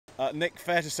Nick,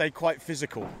 fair to say quite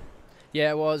physical.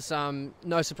 Yeah, it was.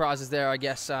 No surprises there, I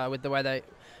guess, with the way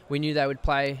we knew they would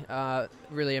play.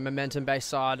 Really a momentum-based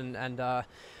side, and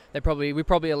we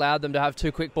probably allowed them to have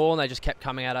too quick ball, and they just kept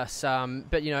coming at us.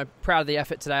 But proud of the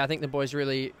effort today. I think the boys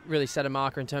really set a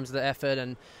marker in terms of the effort,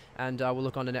 and we'll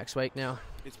look on to next week now.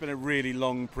 It's been a really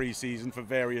long pre-season for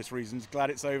various reasons. Glad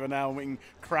it's over now and we can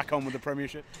crack on with the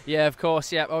Premiership. Yeah, of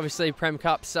course. Yeah, obviously Prem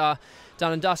Cup's done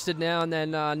and dusted now, and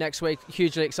then next week,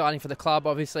 hugely exciting for the club.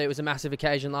 Obviously, it was a massive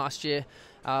occasion last year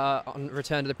on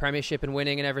return to the Premiership and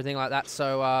winning and everything like that.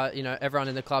 So everyone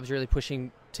in the club's really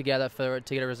pushing together to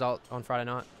get a result on Friday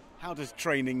night. How does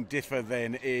training differ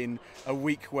then in a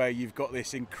week where you've got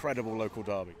this incredible local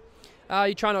derby?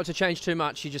 You try not to change too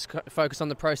much. You just focus on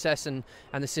the process and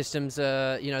the systems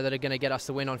that are going to get us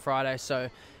the win on Friday. So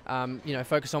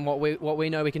focus on what we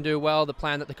know we can do well, the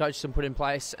plan that the coaches can put in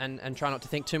place, and try not to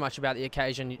think too much about the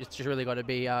occasion. It's just really got to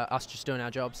be us just doing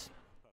our jobs.